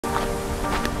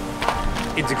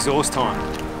it's exhaust time.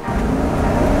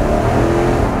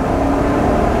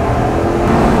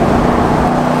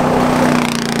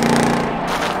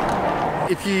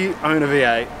 If you own a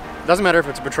V8, doesn't matter if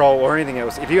it's a petrol or anything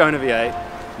else, if you own a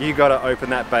V8, you got to open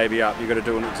that baby up, you got to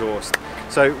do an exhaust.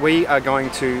 So we are going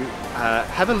to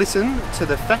have a listen to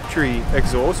the factory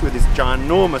exhaust with this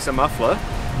ginormous muffler,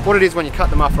 what it is when you cut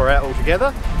the muffler out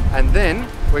altogether, and then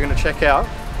we're going to check out,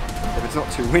 if it's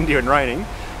not too windy and raining,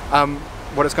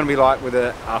 what it's going to be like with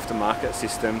an aftermarket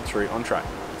system through OnTrack.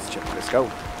 Let's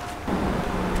go.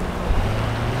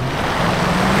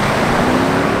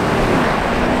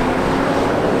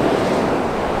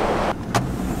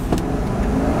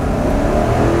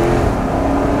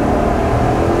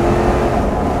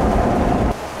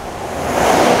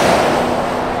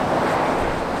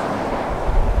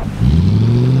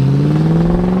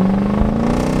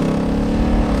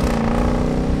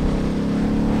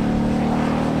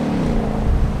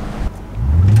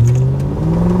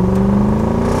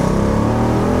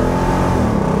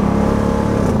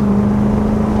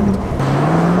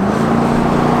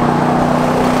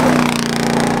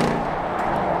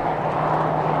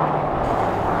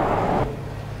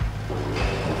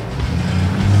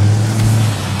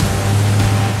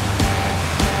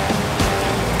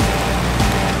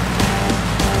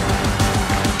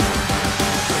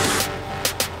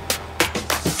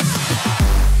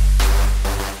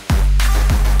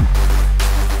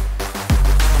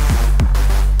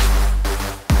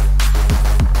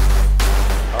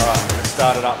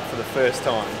 Start it up for the first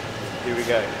time. Here we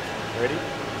go. Ready?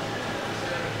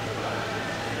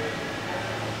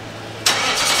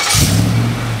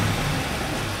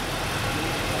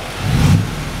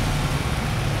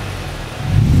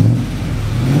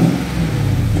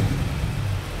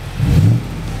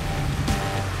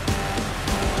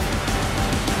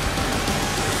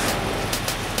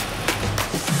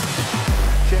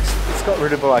 It's got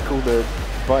rid of like all the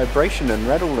vibration and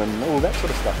rattle and all that sort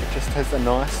of stuff. It just has a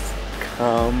nice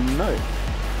note.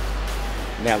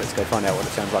 Now let's go find out what it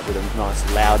sounds like with a nice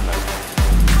loud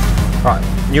note.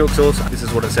 Right, new exhaust, this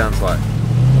is what it sounds like.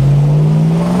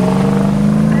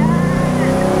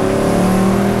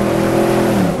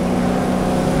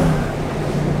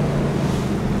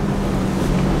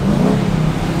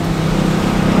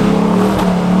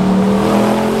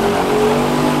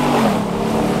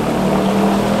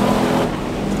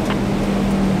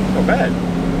 Not bad.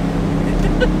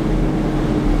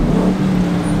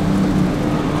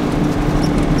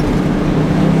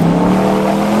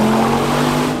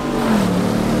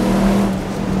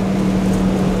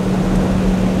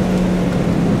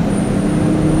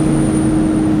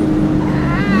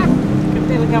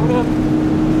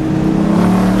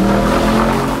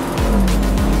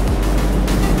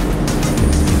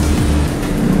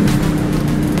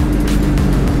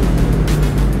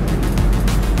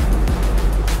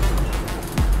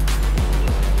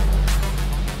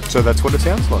 So that's what it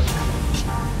sounds like.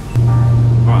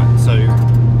 Alright, so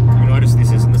you notice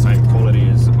this isn't the same quality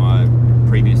as my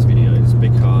previous videos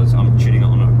because I'm shooting it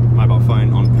on a mobile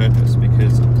phone on purpose,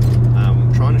 because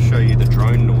I'm trying to show you the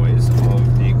drone noise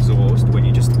of the exhaust when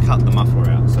you just cut the muffler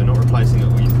out. So not replacing it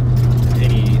with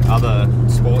any other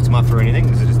sports muffler or anything,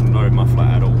 because there's no muffler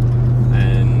at all.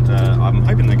 And I'm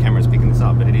hoping the camera's picking this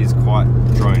up, but it is quite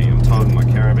drony. I'm towing my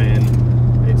caravan,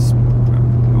 it's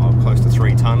close to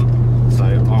 3 tonne. So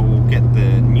I will get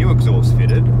the new exhaust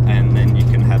fitted and then you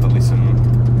can have a listen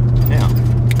now.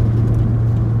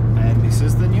 And this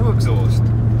is the new exhaust.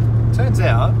 Turns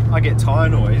out I get tyre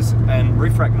noise and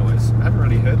roof rack noise. I haven't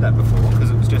really heard that before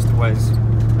because it was just always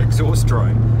exhaust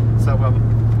drone. So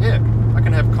yeah, I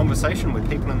can have a conversation with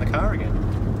people in the car again.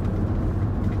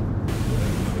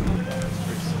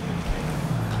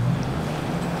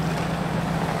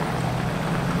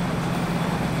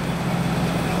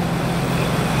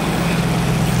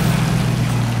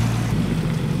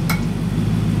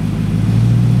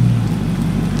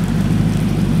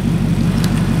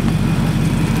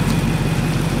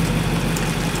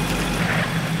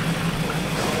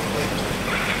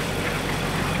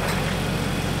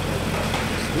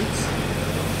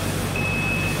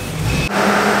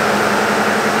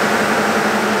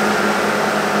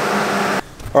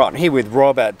 Alright, I'm here with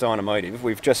Rob at Dynomotive.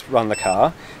 We've just run the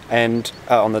car and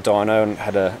on the dyno and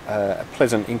had a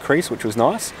pleasant increase, which was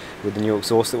nice with the new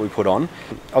exhaust that we put on.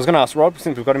 I was going to ask Rob,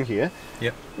 since we've got him here,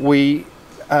 yep. We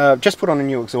just put on a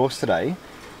new exhaust today.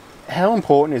 How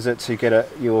important is it to get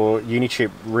your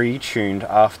Unichip retuned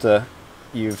after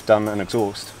you've done an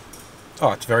exhaust?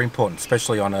 Oh, it's very important,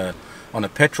 especially on a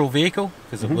petrol vehicle,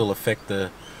 because it will affect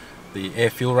the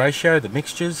air-fuel ratio, the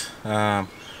mixtures,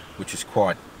 which is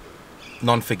quite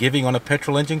non-forgiving on a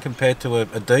petrol engine compared to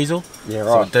a diesel. Yeah,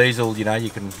 So a right. diesel, you know, you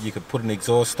could put an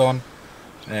exhaust on,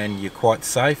 and you're quite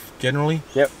safe generally.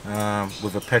 Yep.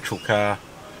 With a petrol car,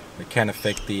 it can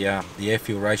affect the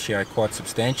air-fuel ratio quite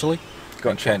substantially, and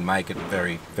Gotcha. can make it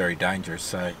very, very dangerous.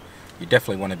 So you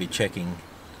definitely want to be checking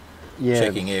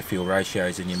Yeah. air-fuel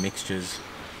ratios in your mixtures.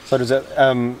 So does it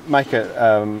make it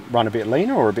run a bit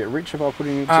leaner or a bit rich if I put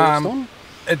an exhaust on?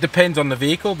 It depends on the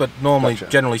vehicle, but normally,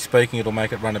 Gotcha. generally speaking, it'll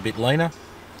make it run a bit leaner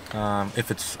if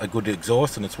it's a good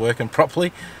exhaust and it's working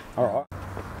properly. All right.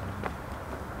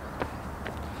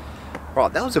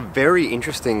 Right, that was a very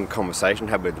interesting conversation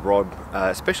had with Rod,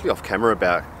 especially off camera,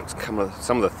 about some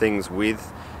of the things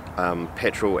with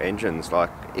petrol engines. Like,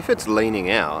 if it's leaning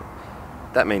out,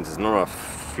 that means there's not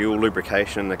enough fuel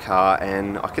lubrication in the car,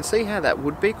 and I can see how that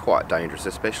would be quite dangerous,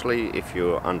 especially if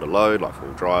you're under load, like for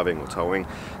driving or towing,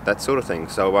 that sort of thing.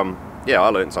 So yeah, I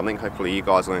learned something. Hopefully you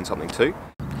guys learned something too.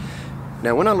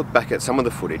 Now, when I look back at some of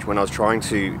the footage, when I was trying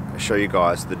to show you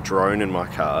guys the drone in my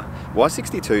car,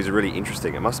 Y62s are really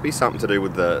interesting. It must be something to do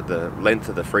with the length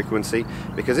of the frequency,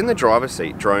 because in the driver's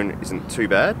seat, drone isn't too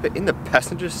bad, but in the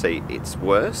passenger seat, it's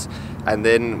worse. And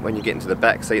then when you get into the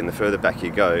back seat and the further back you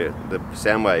go, the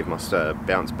sound wave must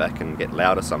bounce back and get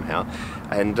louder somehow.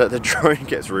 And the drone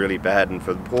gets really bad. And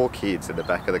for the poor kids at the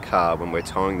back of the car, when we're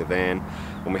towing the van,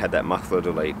 when we had that muffler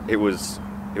delete, it was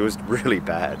really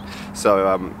bad.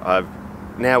 So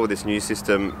now with this new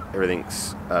system,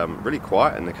 everything's really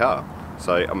quiet in the car.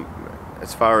 So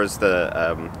as far as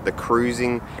the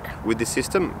cruising with this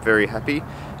system, very happy.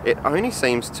 It only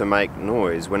seems to make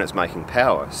noise when it's making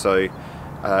power. So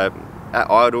at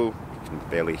idle, you can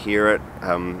barely hear it.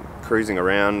 Cruising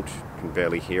around, you can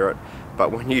barely hear it.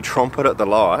 But when you trumpet at the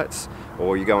lights,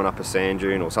 or you're going up a sand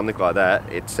dune or something like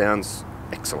that, it sounds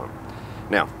excellent.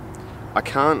 Now, I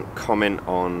can't comment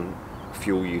on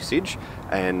fuel usage,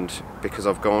 and because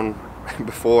I've gone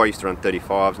before, I used to run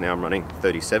 35s, now I'm running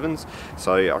 37s,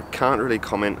 so I can't really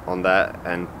comment on that.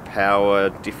 And power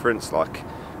difference, like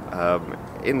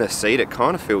in the seat, it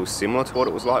kind of feels similar to what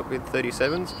it was like with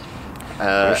 37s.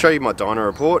 I'll show you my dyno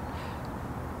report.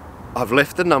 I've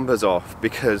left the numbers off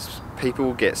because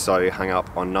people get so hung up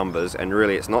on numbers, and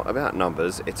really it's not about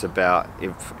numbers, it's about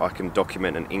if I can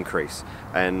document an increase.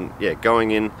 And yeah,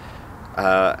 going in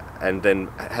and then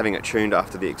having it tuned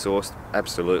after the exhaust,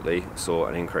 absolutely saw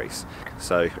an increase.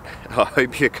 So I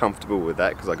hope you're comfortable with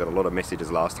that, because I got a lot of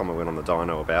messages last time I went on the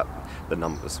dyno about the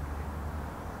numbers.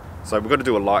 So we've got to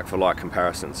do a like for like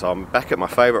comparison. So I'm back at my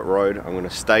favourite road. I'm going to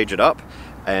stage it up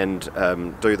and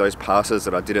do those passes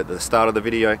that I did at the start of the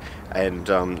video, and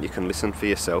you can listen for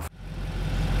yourself.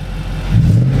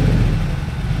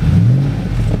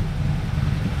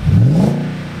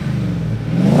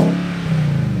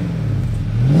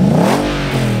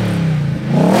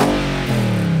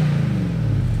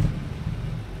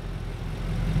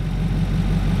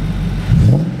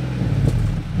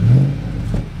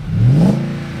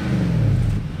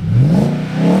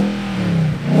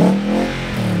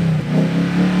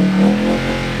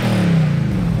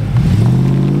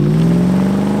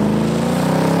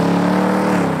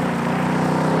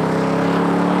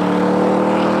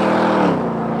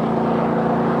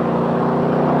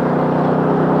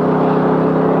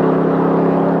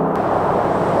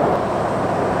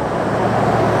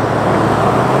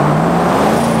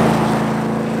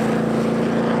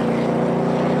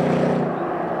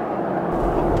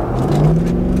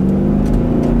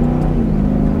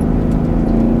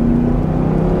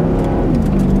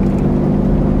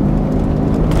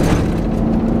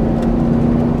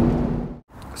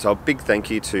 So a big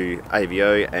thank you to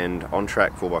AVO and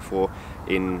OnTrack 4x4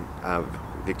 in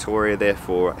Victoria there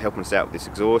for helping us out with this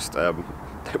exhaust. They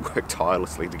worked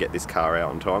tirelessly to get this car out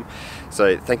on time.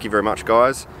 So thank you very much,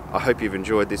 guys. I hope you've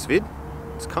enjoyed this vid.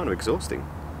 It's kind of exhausting.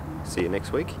 See you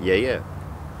next week. Yeah.